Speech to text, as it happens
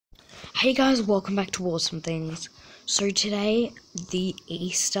Hey guys, welcome back to Awesome Things. So today, the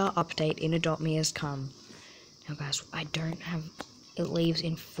Easter update in Adopt Me has come. Now guys, it leaves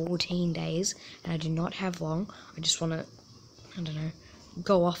in 14 days, and I do not have long. I just want to,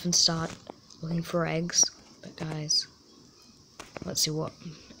 go off and start looking for eggs. But guys, let's see what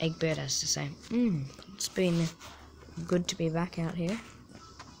Eggbird has to say. It's been good to be back out here.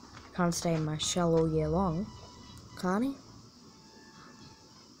 Can't stay in my shell all year long, can't he?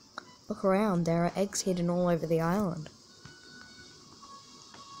 Look around, there are eggs hidden all over the island.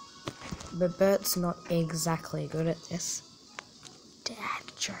 But Bert's not exactly good at this. Dad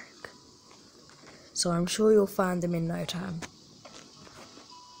joke. So I'm sure you'll find them in no time.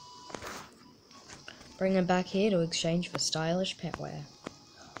 Bring them back here to exchange for stylish petware.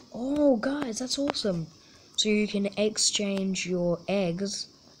 Oh guys, that's awesome. So you can exchange your eggs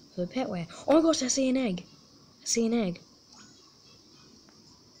for petware. Oh my gosh, I see an egg.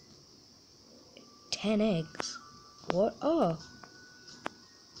 10 eggs. What? Oh.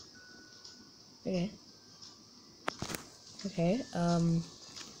 Okay. I'm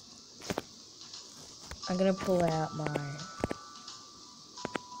gonna pull out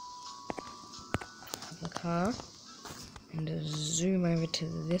the car and zoom over to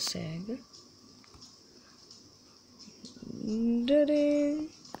this egg. Da-ding.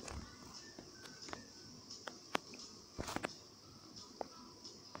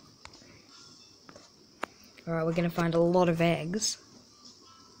 Alright, we're gonna find a lot of eggs.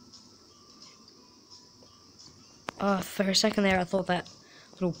 Oh, for a second there I thought that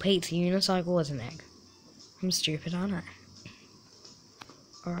little pizza unicycle was an egg. I'm stupid, aren't I?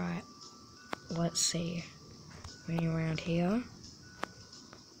 Alright, let's see. Any around here?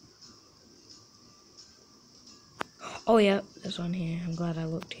 Oh yeah, there's one here. I'm glad I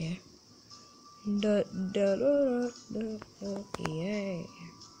looked here. Yay.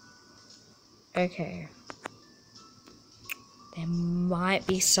 Okay. There might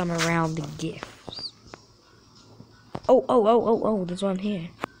be some around the gifts. Oh, there's one here.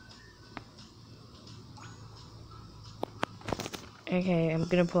 Okay, I'm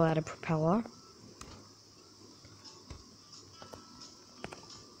gonna pull out a propeller.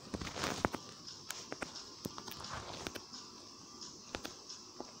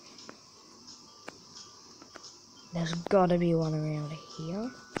 There's gotta be one around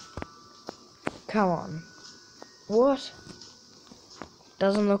here. Come on. What?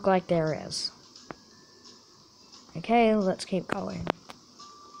 Doesn't look like there is. Okay, let's keep going.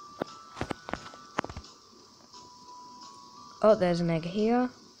 Oh, there's an egg here.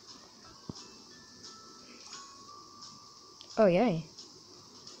 Oh, yay.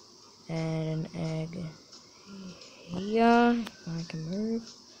 And an egg here. I can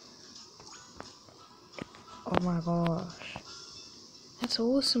move. Oh my gosh. That's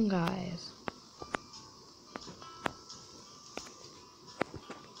awesome, guys.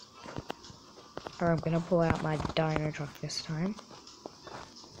 Alright, I'm gonna pull out my dino truck this time.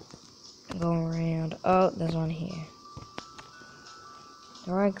 Go around. Oh, there's one here.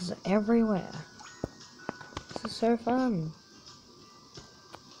 There are eggs everywhere. This is so fun.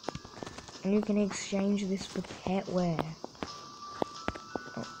 And you can exchange this for petware.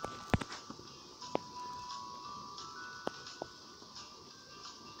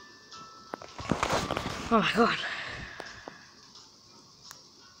 Oh my god.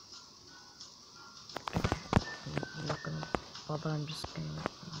 I'm not gonna bother, I'm just gonna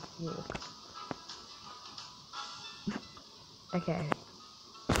walk. Okay.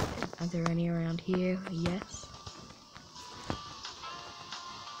 Are there any around here? Yes.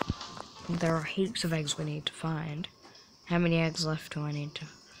 There are heaps of eggs we need to find. How many eggs left do I need to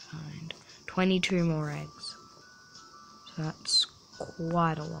find? 22 more eggs. So that's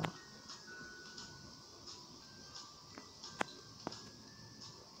quite a lot.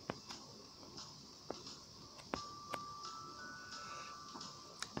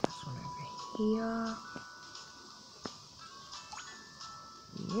 This one over here.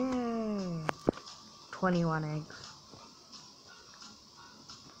 Yay! 21 eggs.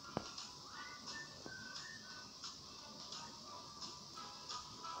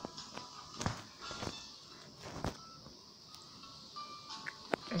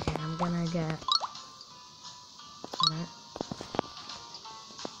 Okay, I'm gonna get that.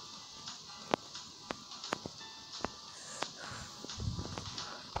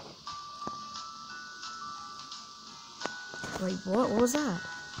 Wait, what was that?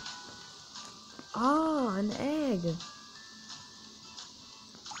 Oh, an egg.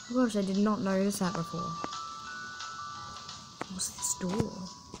 Oh gosh, I did not notice that before. What's this door?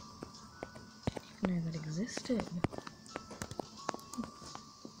 I didn't know that existed.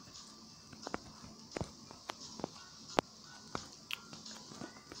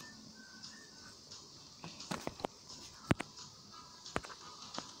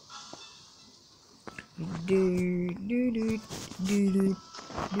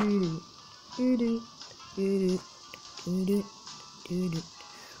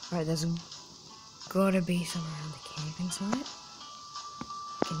 Alright, there's gotta be some around the camping site.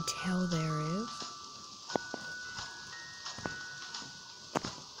 I can tell there is.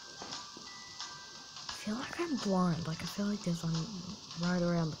 I feel like I'm blind. Like, I feel like there's one right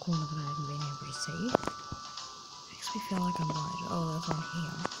around the corner that I haven't been able to see. Makes me feel like I'm blind. Oh, there's one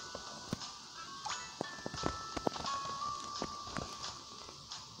here.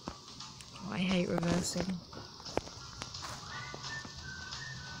 Oh, I hate reversing.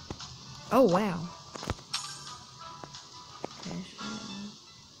 Oh, wow.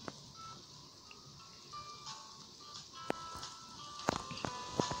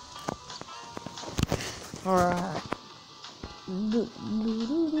 Alright.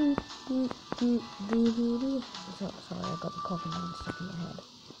 Sorry, I got the coughing down stuck in my head.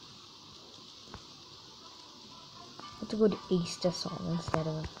 What's a good Easter song instead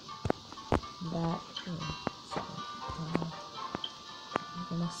of that? So, I'm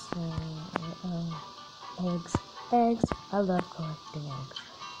gonna say eggs, eggs. I love collecting eggs.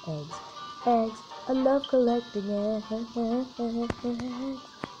 Eggs, eggs. I love collecting eggs.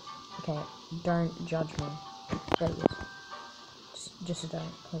 Okay, don't judge me, please. Just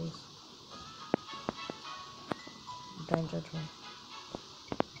don't, please. Don't judge me.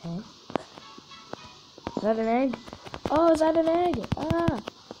 Okay. Is that an egg? Oh, is that an egg? Ah!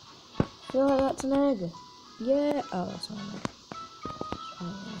 I feel like that's an egg. Yeah. Oh, that's not an egg.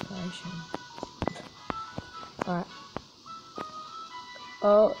 Operation. Alright.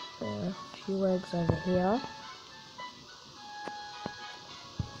 Oh, there are a few eggs over here.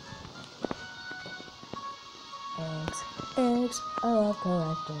 Eggs, eggs, I love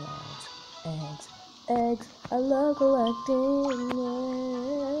collecting eggs. Eggs, eggs, I love collecting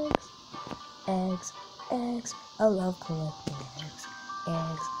eggs. Eggs, eggs, I love collecting eggs.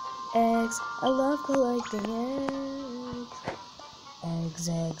 Eggs, eggs, I love collecting eggs. Eggs,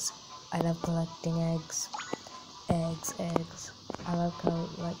 eggs, I love collecting eggs. Eggs, eggs, I love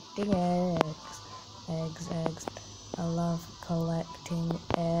collecting eggs. Eggs, eggs, I love collecting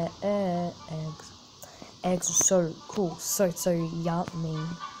eggs. Eggs are so cool, so yummy.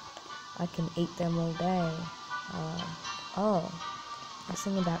 I can eat them all day. Oh, I was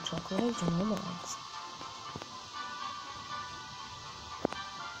thinking about chocolate eggs and normal eggs.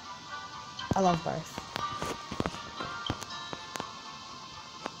 I love both.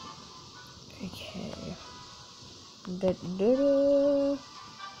 Okay.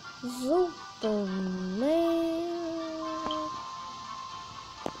 Superman.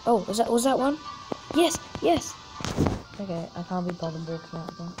 Oh, was that one? Yes, yes. Okay, I can't be bothered walking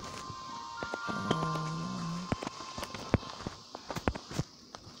out there.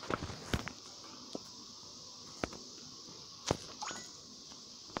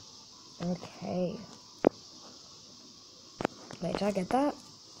 Okay. Wait, did I get that?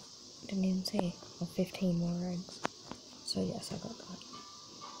 Didn't even see. 15 more eggs. So yes, I got that.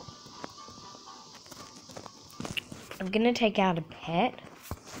 I'm gonna take out a pet.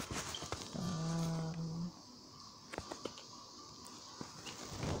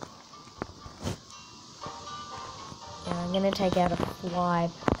 And I'm gonna take out a fly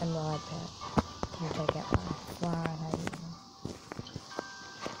and ride pet. I'm gonna take out my fly.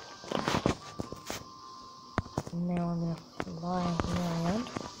 Now I'm gonna fly him around,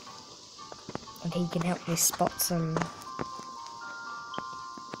 and he can help me spot some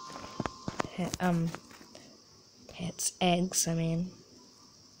pets, eggs. I mean,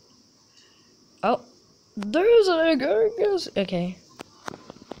 oh, there's an egg. I guess. Okay,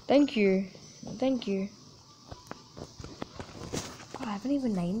 thank you. Oh, I haven't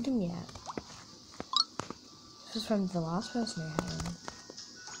even named him yet. This is from the last person who had him.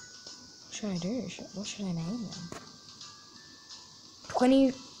 What should I do? What should I name them?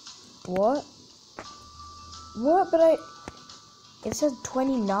 20... What? What? But it says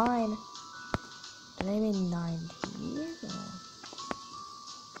 29. Did I mean 19?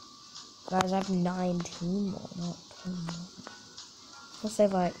 Guys, I have 19 more, not 20 more. Unless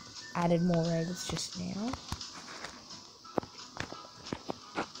they've, like, added more eggs just now.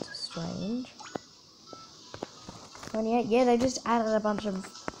 It's strange. 28? Yeah, they just added a bunch of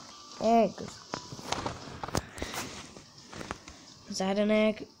eggs. Is that an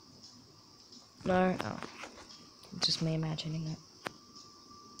egg? No? Oh. Just me imagining it.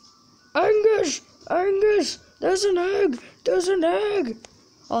 Angus! Angus! There's an egg! There's an egg!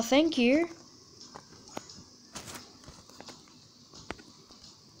 Oh, thank you.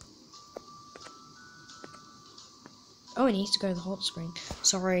 Oh, he needs to go to the hot spring.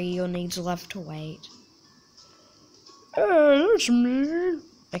 Sorry, your needs will have to wait. Oh, that's me.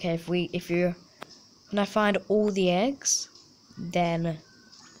 Okay, when I find all the eggs, then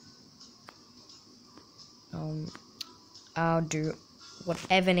I'll do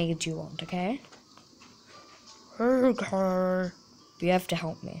whatever needs you want, okay? Okay. You have to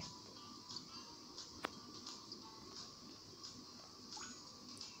help me.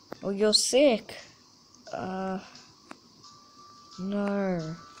 Oh, you're sick.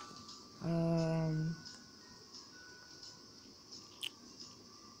 No. I'm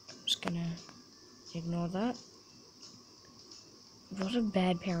just gonna ignore that. What a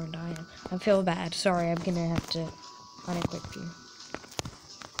bad parent I am. I feel bad. Sorry, I'm gonna have to unequip you.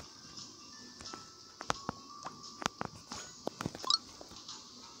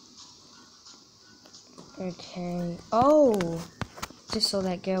 Okay. Oh! Just saw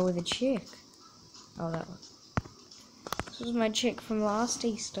that girl with a chick. Oh, that one. This was my chick from last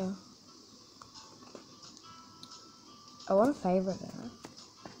Easter. I want a favorite now.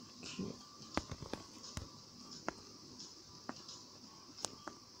 Cute.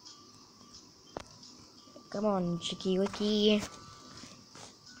 Come on, Chicky Wicky.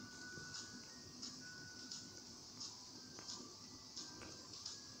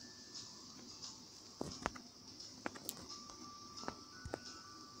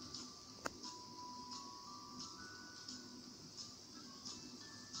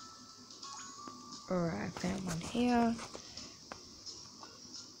 Alright, I found one here.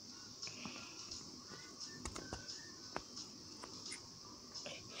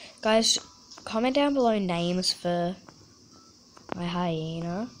 Guys, comment down below names for my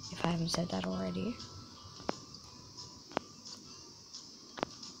hyena, if I haven't said that already.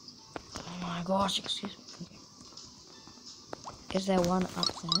 Oh my gosh, excuse me. Is there one up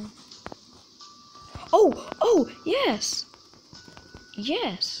there? Oh, yes!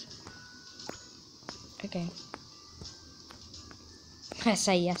 Yes! Okay. I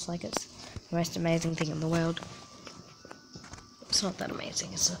say yes like it's the most amazing thing in the world. It's not that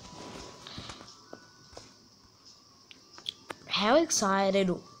amazing, is it? How excited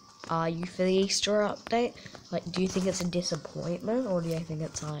are you for the Easter update? Like, do you think it's a disappointment, or do you think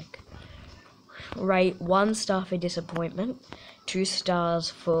it's like, rate 1 star for disappointment, 2 stars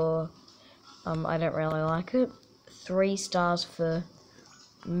for, I don't really like it, 3 stars for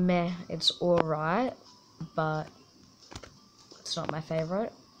meh, it's alright, but it's not my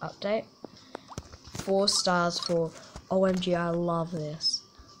favourite update, 4 stars for OMG, I love this,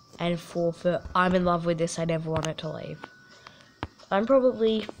 and 4 for I'm in love with this, I never want it to leave. I'm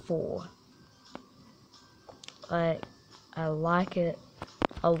probably 4. I like it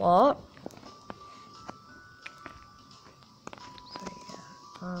a lot. So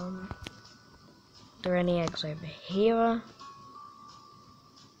yeah. Are there any eggs over here?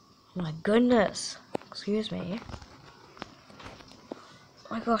 Oh my goodness. Excuse me.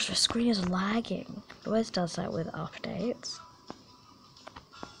 Oh my gosh, the screen is lagging. It always does that with updates.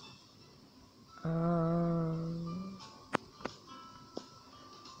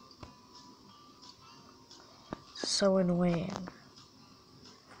 So annoying.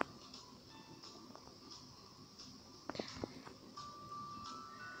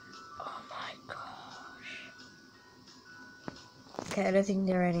 Oh my gosh. Okay, I don't think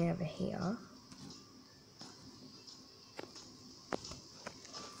there are any over here.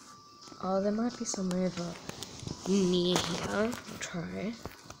 Oh, there might be some over near here. I'll try.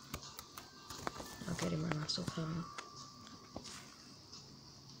 I'll get in my muscle car.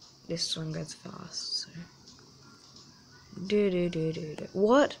 This one goes fast, so. Do.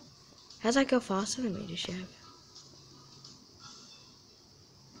 What? How's that go faster than me, does she have?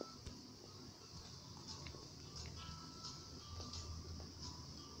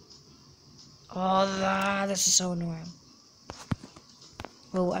 Oh, this is so annoying.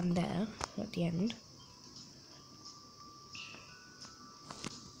 Well, I'm there at the end.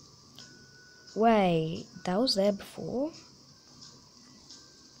 Wait, that was there before?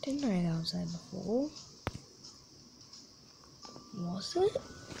 Didn't know that was there before. Was it?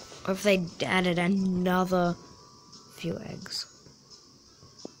 Or if they added another few eggs.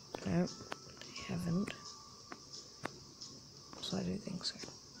 No, they haven't. So I don't think so.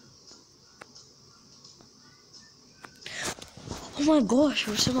 Oh my gosh,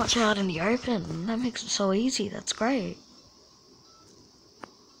 we're so much out in the open. That makes it so easy. That's great.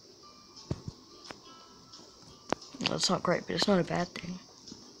 Well, it's not great, but it's not a bad thing.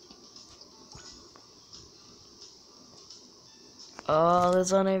 Oh,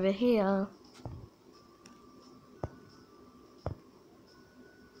 there's one over here.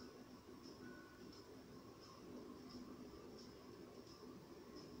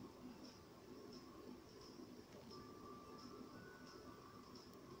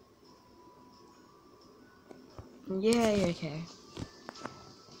 Yeah, okay.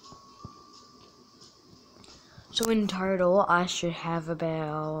 So in total, I should have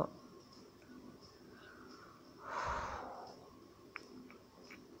about...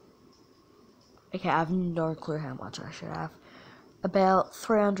 Okay, I have no clue how much I should have. About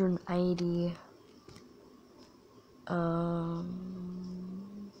 380...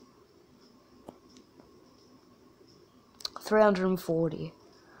 340.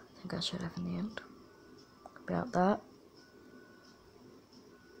 I think I should have in the end. About that.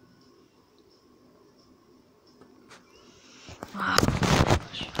 Oh,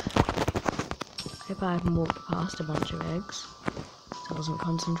 gosh. Hope I haven't walked past a bunch of eggs, so I wasn't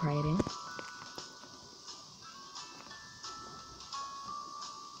concentrating.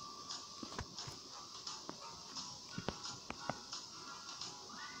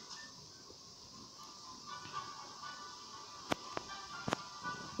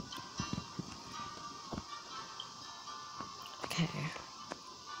 Okay.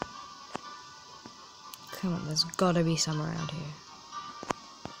 Come on, there's gotta be some around here.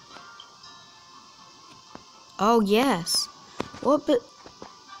 Oh, yes! What, but...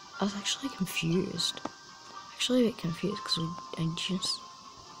 I was actually confused. Actually a bit confused, because I just...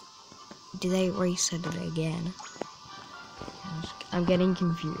 Did they reset it again? I'm getting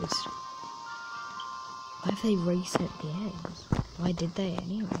confused. Why have they reset the eggs? Why did they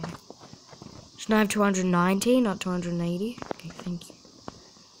anyway? Shouldn't I have 290, not 280? Okay, thank you.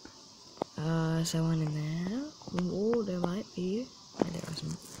 Is there one in there? Oh, there might be. No, there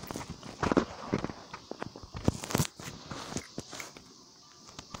isn't.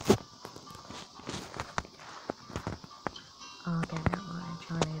 I'll get out my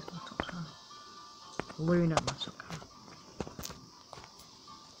Chinese muscle car. Lunar muscle car.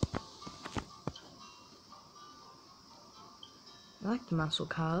 I like the muscle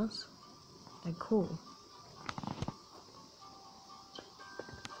cars. They're cool.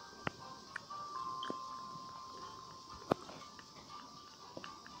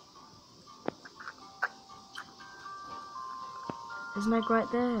 There's an egg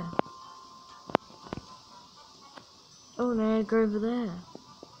right there. Oh, no, egg over there.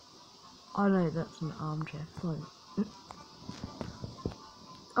 Oh no, that's an armchair float.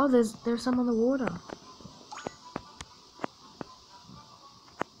 Oh, there's some on the water.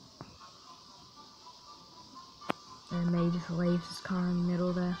 And maybe just leaves his car in the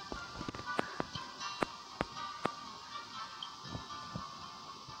middle there.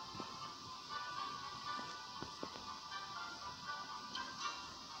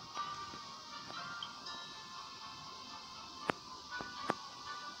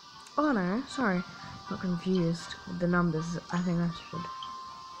 Oh no, sorry. Got confused with the numbers. I think I should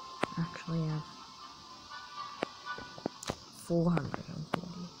actually have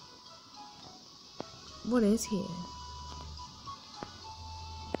 440. What is here?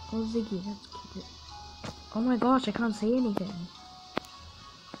 Oh, Ziggy, that's cute. Oh my gosh, I can't see anything.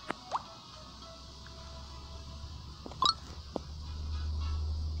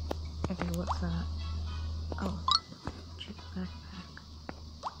 Okay, what's that? Oh, check backpack.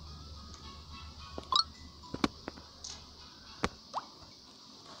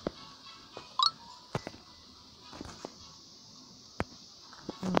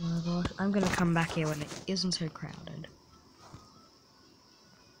 Oh my gosh, I'm gonna come back here when it isn't so crowded.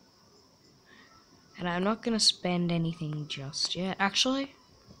 And I'm not gonna spend anything just yet. Actually,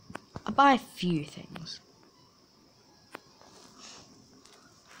 I'll buy a few things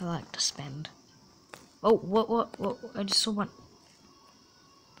I like to spend. Oh, what? I just saw one.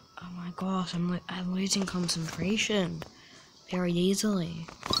 Oh my gosh, I'm losing concentration very easily.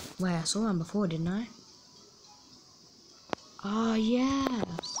 Wait, I saw one before, didn't I? Oh,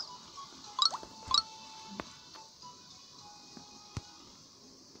 yes.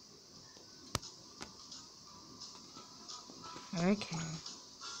 Okay.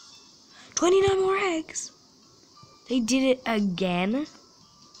 29 more eggs. They did it again.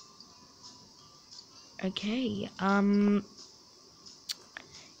 Okay,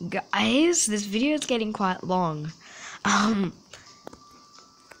 guys, this video is getting quite long.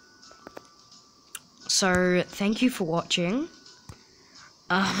 So thank you for watching.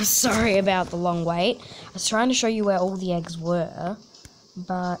 Sorry about the long wait. I was trying to show you where all the eggs were,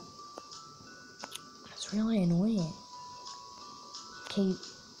 but it's really annoying.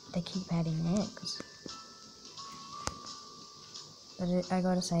 They keep adding eggs. But I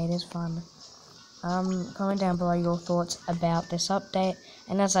gotta say, it is fun. Comment down below your thoughts about this update,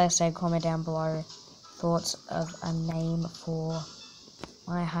 and as I said, comment down below thoughts of a name for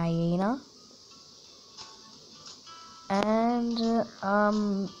my hyena. And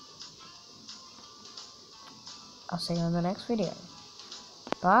I'll see you in the next video.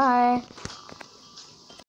 Bye!